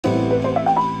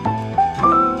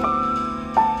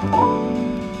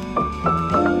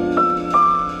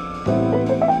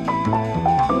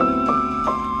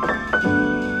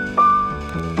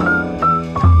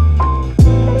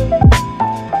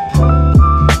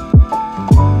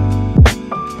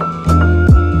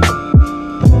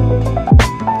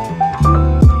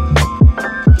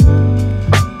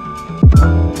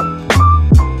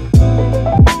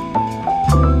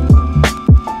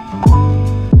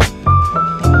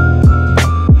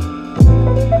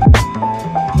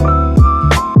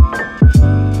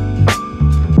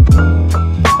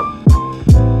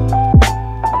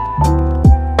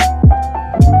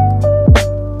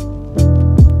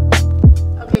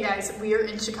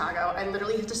Chicago. I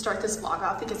literally have to start this vlog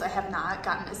off because I have not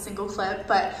gotten a single clip,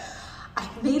 but I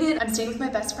made it. I'm staying with my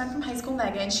best friend from high school,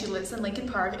 Meghan. She lives in Lincoln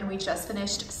Park, and we just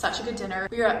finished such a good dinner.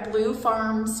 We were at Blue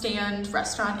Farm Stand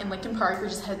restaurant in Lincoln Park. We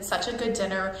just had such a good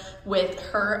dinner with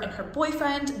her and her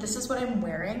boyfriend. This is what I'm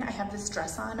wearing. I have this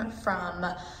dress on from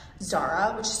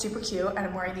Zara, which is super cute, and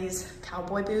I'm wearing these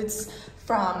cowboy boots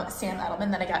from Sam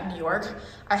Edelman that I got in New York.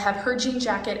 I have her jean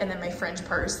jacket and then my Fringe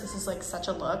purse. This is like such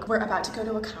a look. We're about to go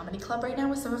to a comedy club right now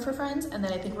with some of her friends, and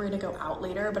then I think we're gonna go out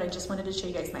later, but I just wanted to show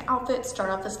you guys my outfit, start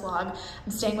off this vlog.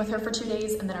 I'm staying with her for 2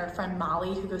 days, and then our friend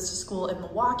Molly, who goes to school in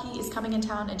Milwaukee, is coming in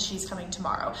town, and she's coming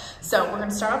tomorrow. So we're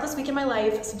gonna start off this week in my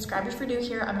life. Subscribe if you're new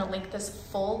here. I'm gonna link this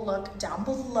full look down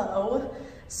below.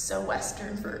 So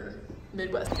Western for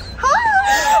Midwest.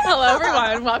 Hi! Hello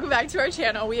everyone, welcome back to our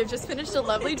channel. We have just finished a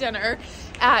lovely dinner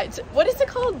at, what is it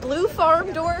called? Blue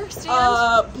Farm Door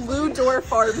Stand? Blue Door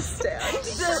Farm Stand.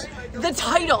 The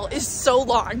title is so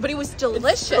long, but it was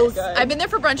delicious. So good. I've been there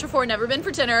for brunch before, never been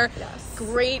for dinner. Yes.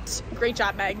 Great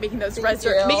job, Meg, making those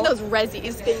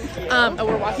resis. Thank you. Oh,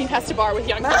 we're walking past a bar with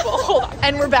young people. Hold on.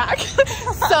 And we're back.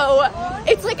 So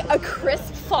it's like a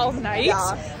crisp fall night.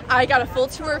 Yeah. I got a full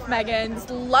tour of Meghan's.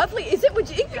 Lovely. Would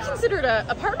you be considered an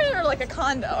apartment or like a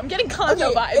condo? I'm getting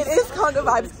condo vibes. It is condo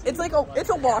vibes. It's like it's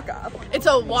a walk up. It's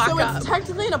a walk up. So it's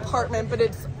technically an apartment, but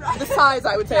it's the size,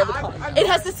 I would say, of a condo. It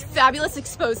has this fabulous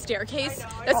exposed staircase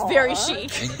that's very chic.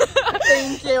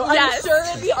 Thank you. Yes. I'm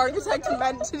sure the architect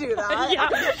meant to do that. Yeah.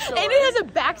 Sure. And it has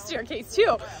a back staircase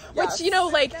too, which, you know,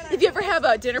 like if you ever have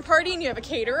a dinner party and you have a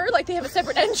caterer, like they have a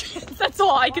separate entrance. That's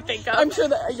all I could think of. I'm sure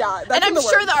that, yeah. That's and I'm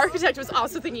sure the architect was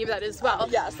also thinking of that as well.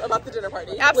 Yes, about the dinner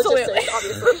party. Absolutely. Logistics,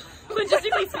 obviously.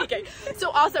 Logistically speaking.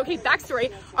 So also, okay,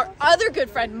 backstory, our other good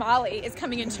friend Molly is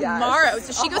coming in tomorrow. Yes.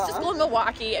 So she goes to school in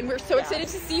Milwaukee, and we're so excited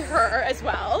to see her as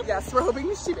well. Yes, we're hoping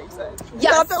she makes it.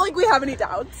 Yes. Not that like we have any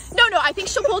doubts. No, I think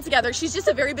she'll pull it together. She's just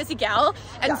a very busy gal,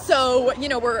 and so, you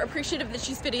know, we're appreciative that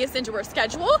she's fitting us into her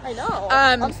schedule. I know.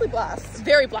 Honestly blessed.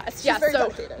 Very blessed. Yeah. Very so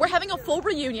dedicated. We're having a full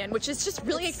reunion, which is just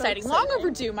really exciting. Long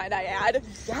overdue, might I add.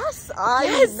 Yes, I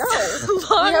know.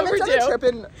 Long we haven't overdue. done a trip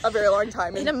in a very long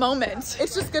time. In a moment.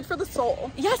 It's just good for the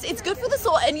soul. Yes, it's good for the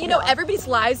soul, and you know, everybody's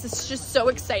lives is just so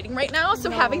exciting right now. So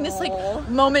having this like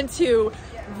moment to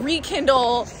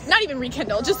rekindle, not even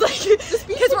rekindle, just like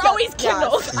because we're always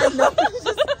kindled. Yes, I know.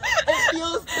 It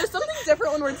feels there's something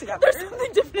different when we're together. There's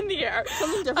something different in the air.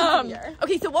 Something different in the air.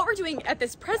 Okay, so what we're doing at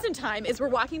this present time is we're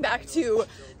walking back to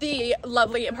the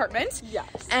lovely apartment. Yes.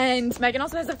 And Meghan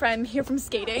also has a friend here from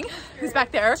skating who's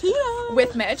back there Tina.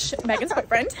 with Mitch, Meghan's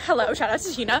boyfriend. Hello, shout out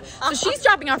to Tina. So she's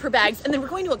dropping off her bags, and then we're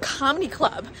going to a comedy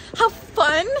club. How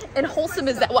fun and wholesome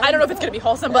is that? Well, I don't know if it's gonna be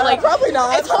wholesome, but like probably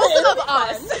not. It's wholesome of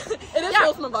us. It is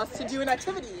wholesome of us to do an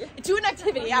activity. Do an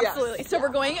activity, absolutely. Yes. So we're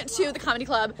going to the comedy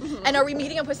club, and are we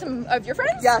meeting up with some of your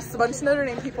friends? Yes, a bunch of Notre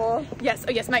Dame people. Yes,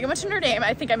 oh yes, Meghan went to Notre Dame.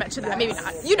 I think I mentioned that, maybe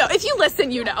not. You know, if you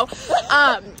listen, you know.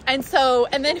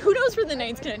 And then who knows where the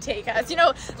night's gonna take us? You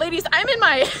know, ladies, I'm in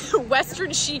my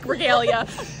Western chic regalia,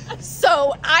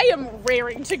 so I am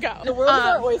raring to go. The world is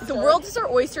our oyster. The world is our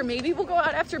oyster. Maybe we'll go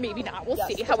out after, maybe not. We'll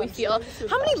see how we feel.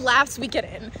 How many laughs we get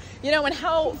in, you know, and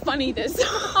how funny this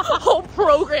whole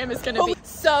program is gonna be.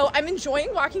 So I'm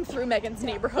enjoying walking through Meghan's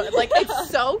neighborhood. Like, it's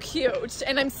so cute,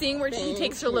 and I'm seeing where she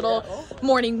takes her little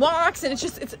morning walks, and it's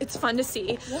just it's fun to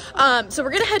see. So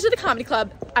we're gonna head to the comedy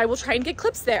club. I will try and get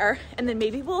clips there, and then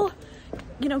maybe we'll,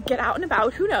 you know, get out and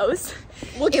about, who knows,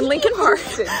 in Lincoln Park.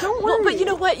 Don't worry. But you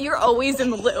know what, you're always in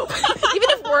the loop. Even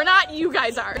if we're not, you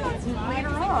guys are.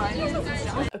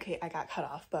 Okay, I got cut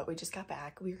off, but we just got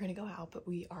back. We were gonna go out, but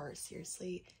we are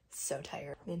seriously so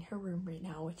tired. I'm in her room right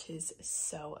now, which is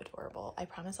so adorable. I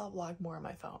promise I'll vlog more on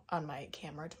my phone, on my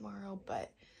camera tomorrow,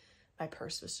 but my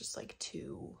purse was just like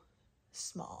too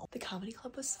small. The comedy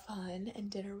club was fun, and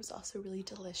dinner was also really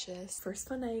delicious. First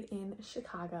fun night in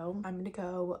Chicago. I'm gonna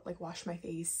go like wash my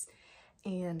face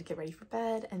and get ready for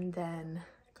bed, and then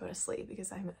go to sleep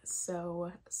because I'm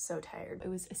so tired. It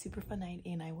was a super fun night,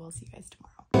 and I will see you guys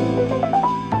tomorrow.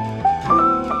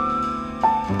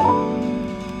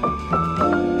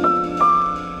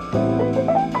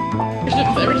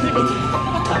 Every single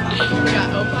time. We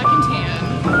got oat black and tan.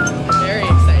 Very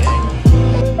exciting.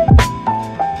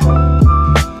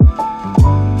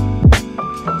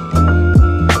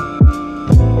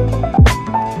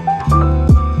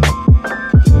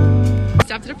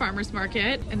 Stopped at a farmer's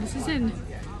market, and this is in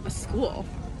a school.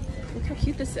 Look how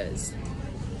cute this is.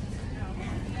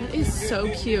 That is so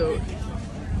cute.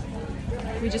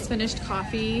 We just finished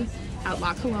coffee at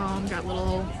La Colombe, got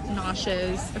little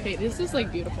noches. Okay, this is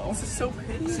like beautiful. This is so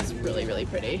pretty. This is really, really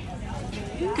pretty.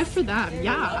 Good for them,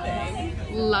 yeah.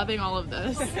 Loving all of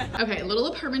this. Okay, little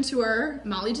apartment tour.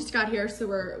 Molly just got here, so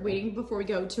we're waiting before we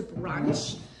go to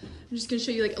brunch. I'm just gonna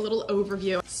show you like a little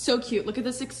overview. So cute, look at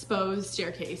this exposed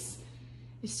staircase.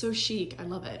 It's so chic, I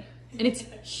love it. And it's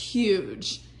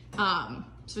huge.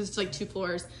 So it's like 2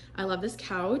 floors. I love this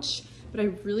couch, but I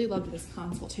really loved this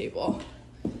console table.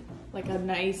 Like a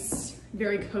nice,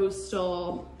 very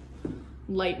coastal,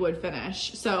 light wood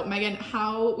finish. So Megan,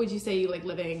 how would you say you like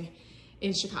living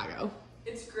in Chicago?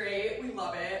 It's great, we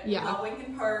love it. Yeah. We love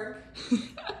Lincoln Park.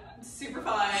 It's super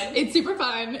fun. It's super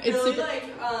fun. It's really super like,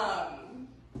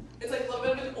 it's like a little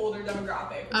bit of an older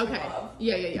demographic, which okay. we love.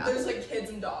 Yeah. There's like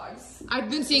kids and dogs. I've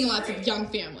been seeing lots of young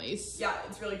families. Yeah,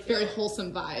 it's really cute. Very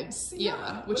wholesome vibes.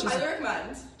 Yeah, which is highly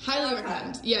recommend. Highly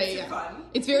recommend. Yeah. It's fun.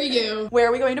 It's very you. Where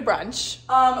are we going to brunch?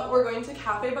 We're going to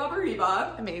Cafe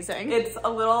Barbariba. Amazing. It's a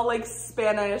little like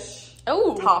Spanish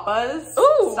Oh, tapas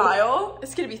Ooh. style.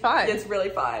 It's gonna be fun. It's really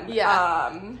fun.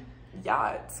 Yeah.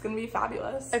 Yeah, it's gonna be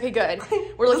fabulous. Okay, good.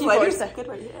 We're looking forward to it. Good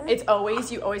right here. It's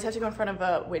always, you always have to go in front of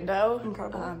a window.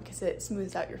 Incredible. Because it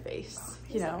smooths out your face,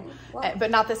 you know. Wow. But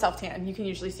not the self-tan. You can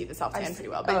usually see the self-tan pretty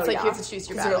well. But it's Oh, like yeah. you have to choose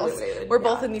your It's really battles. weighted, We're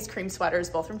both yeah. in these cream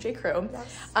sweaters, both from J.Crew.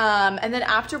 Yes. And then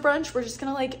after brunch, we're just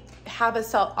gonna like have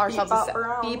ourselves Bebop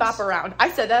around. bebop around.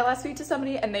 I said that last week to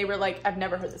somebody and they were like, I've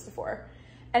never heard this before.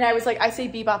 And I was like, I say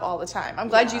bebop all the time. I'm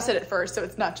glad you said it first, so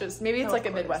it's not just, maybe it's like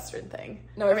a Midwestern thing.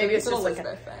 No, or maybe it's an just like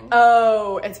Elizabeth thing.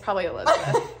 Oh, it's probably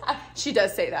Elizabeth. She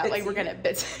does say that. Like, we're gonna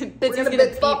Bitsy's gonna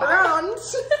bebop around.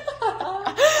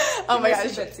 Oh my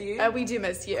miss gosh, you, Bitsy. we do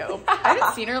miss you. I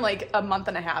haven't seen her like a month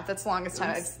and a half. That's the longest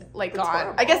time I've like That's gone.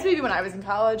 horrible. I guess maybe when I was in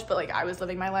college, but like I was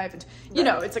living my life, and you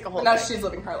know, it's like a whole. Now thing. she's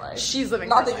living her life. She's living.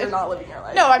 Not her that life. you're not living your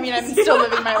life. No, I mean I'm still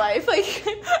living my life. Like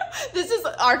this is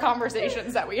our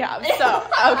conversations that we have. So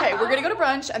okay, we're gonna go to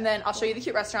brunch, and then I'll show you the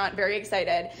cute restaurant. Very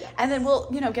excited, and then we'll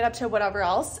get up to whatever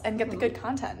else and get the good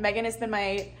content. Megan has been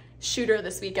my shooter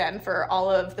this weekend for all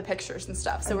of the pictures and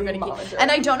stuff, so we're gonna keep,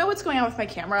 and I don't know what's going on with my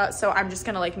camera, so I'm just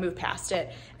gonna like move past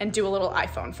it and do a little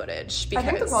iPhone footage because I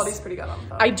think the quality's pretty good on the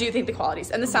phone. I do think the quality's,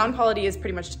 and the sound quality is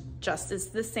pretty much just as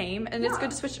the same, and it's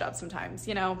good to switch it up sometimes,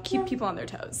 you know, keep people on their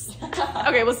toes.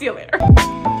 Okay, we'll see you later.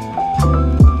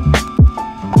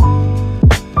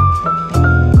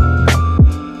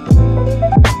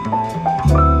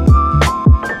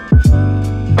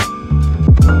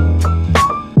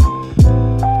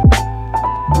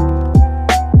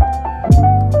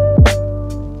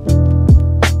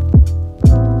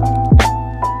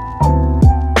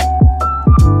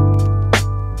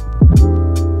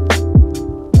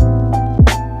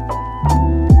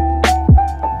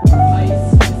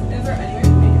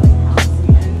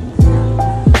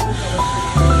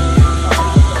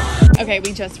 Okay,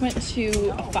 we just went to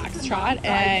a Foxtrot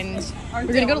and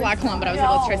we're gonna go to La Colombe, but I was like,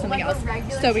 let's try something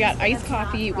else. So we got iced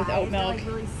coffee with oat milk,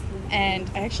 and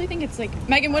I actually think it's like,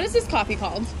 Megan, what is this coffee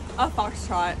called? A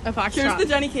Foxtrot. A Foxtrot. Here's the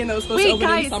Jenny cane that was supposed to open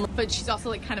in summer. But she's also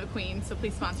like kind of a queen, so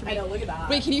please sponsor me. I know, look at that.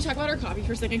 Wait, can you talk about our coffee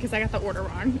for a second? Because I got the order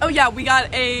wrong. Oh yeah, we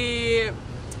got a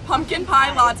pumpkin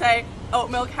pie latte, oat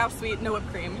milk, half sweet, no whipped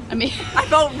cream. I mean, I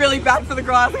felt really bad for the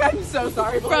girl. I was like, I'm so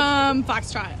sorry. from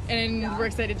Foxtrot, and we're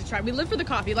excited to try. We live for the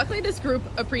coffee. Luckily, this group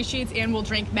appreciates and will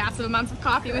drink massive amounts of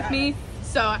coffee with me.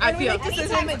 So I feel. We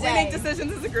make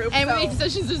decisions as a group. And so. we make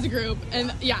decisions as a group.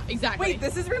 And yeah, exactly. Wait,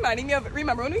 this is reminding me of,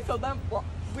 remember when we filmed that?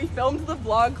 We filmed the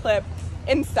vlog clip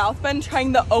in South Bend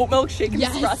trying the oat milk shake and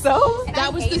espresso.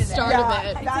 That was the start of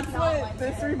it. That's what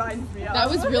this reminds me of. That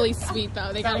was really sweet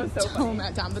though. They gotta was so tone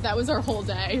that down, but that was our whole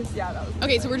day. Yeah, that was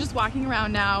Okay, so we're just walking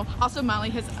around now. Also, Molly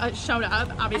has shown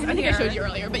up, obviously. I think I showed you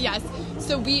earlier, but yes.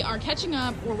 So we are catching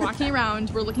up, we're walking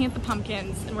around, we're looking at the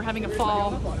pumpkins, and we're having a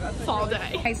fall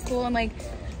day. High school, and like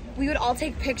we would all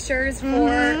take pictures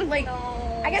for like,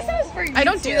 I guess that was for you I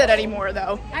don't do too. that anymore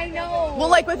though. I know. Well,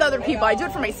 like with other people, I do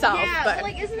it for myself, yeah, but.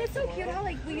 like, isn't it so cute how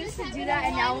like we used to do that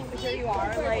and now here you are,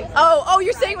 like. Oh,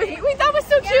 you're saying with wait, that was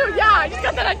so cute. Yeah, I just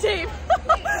got that on tape.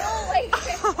 No, like.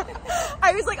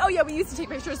 I was like, oh yeah, we used to take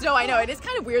pictures. No, I know, it is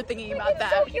kind of weird thinking about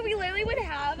that. So cute. We literally would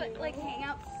have like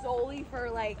hangouts solely for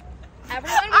like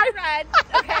everyone was red,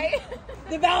 okay?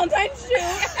 The Valentine's shoe.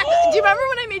 Do you remember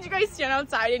when I made you guys stand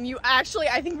outside and you actually,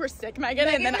 I think we're sick, Megan,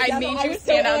 and then I made you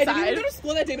stand outside? I didn't even go to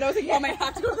school that day, but I was like, Mom, I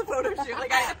have to go to the photo shoot.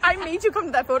 Like, I made you come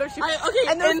to that photo shoot. Okay,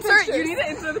 and you need to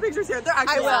insert the pictures here. They're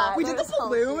actually will. We did the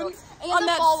balloons And on the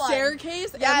that fall one.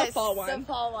 staircase and the fall one. The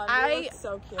fall one. I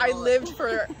so cute. I lived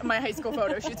for my high school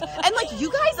photo shoots, and like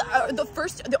you guys are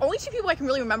the only two people I can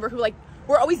really remember who like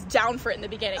were always down for it in the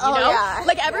beginning. You know, yeah.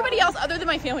 like everybody else other than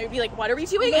my family would be like, "What are we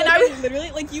doing?" No, And like, I was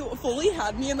literally like you fully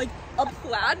had me in like a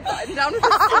plaid button down with a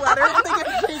sweater and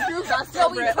like a J.Crew vest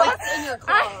over it. Like, in your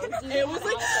clothes. it was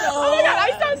like so. oh my god,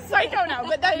 I sound psycho now,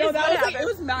 but that is what was like, happened. it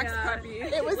was max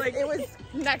preppy. It was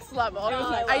next level.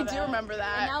 I do remember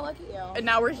that. And now look at you. And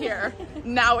now we're here.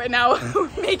 Now we're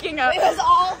making a. It was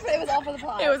all for the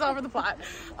plot. It was all for the plot.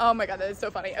 Oh my god, that is so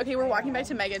funny. Okay, we're walking back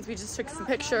to Meghan's. We just took some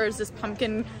pictures. This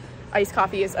pumpkin iced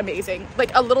coffee is amazing.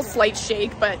 Like a little slight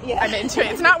shake, but I'm into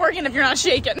it. It's not working if you're not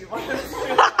shaking.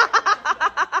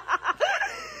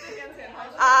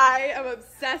 I am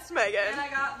obsessed, Meghan. And I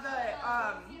got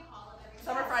the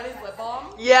Summer Fridays lip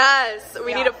balm. Yes,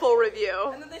 we need a full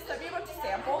review. And then they sent me a bunch of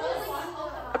samples.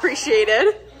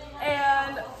 Appreciated.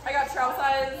 And I got travel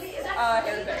size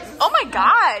hair things. Oh my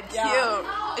god, cute.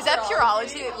 Yeah. Is that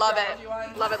Pureology? Love Pureology it.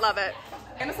 one. Love it, love it.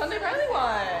 And a Sunday Riley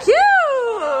one.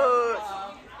 Cute!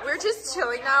 We're just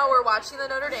chilling now. We're watching the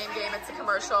Notre Dame game. It's a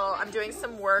commercial. I'm doing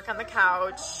some work on the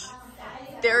couch.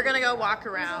 They're gonna go walk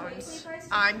around.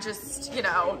 I'm just, you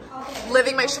know,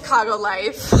 living my Chicago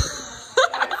life.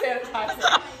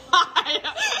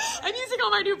 I'm using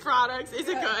all my new products. Is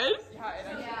it good?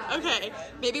 Yeah. Okay,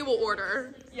 maybe we'll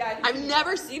order. Yeah. I've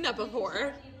never seen that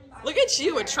before. Look at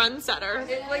you, a trendsetter.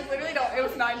 It like literally it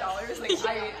was $9.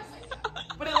 Like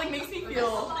but it like makes me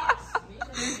feel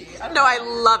easy. No, I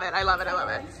love it. I love it. I love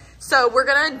it. So we're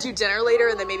gonna do dinner later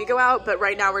and then maybe go out, but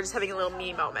right now we're just having a little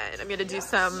me moment. I'm gonna do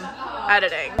some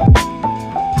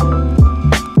editing.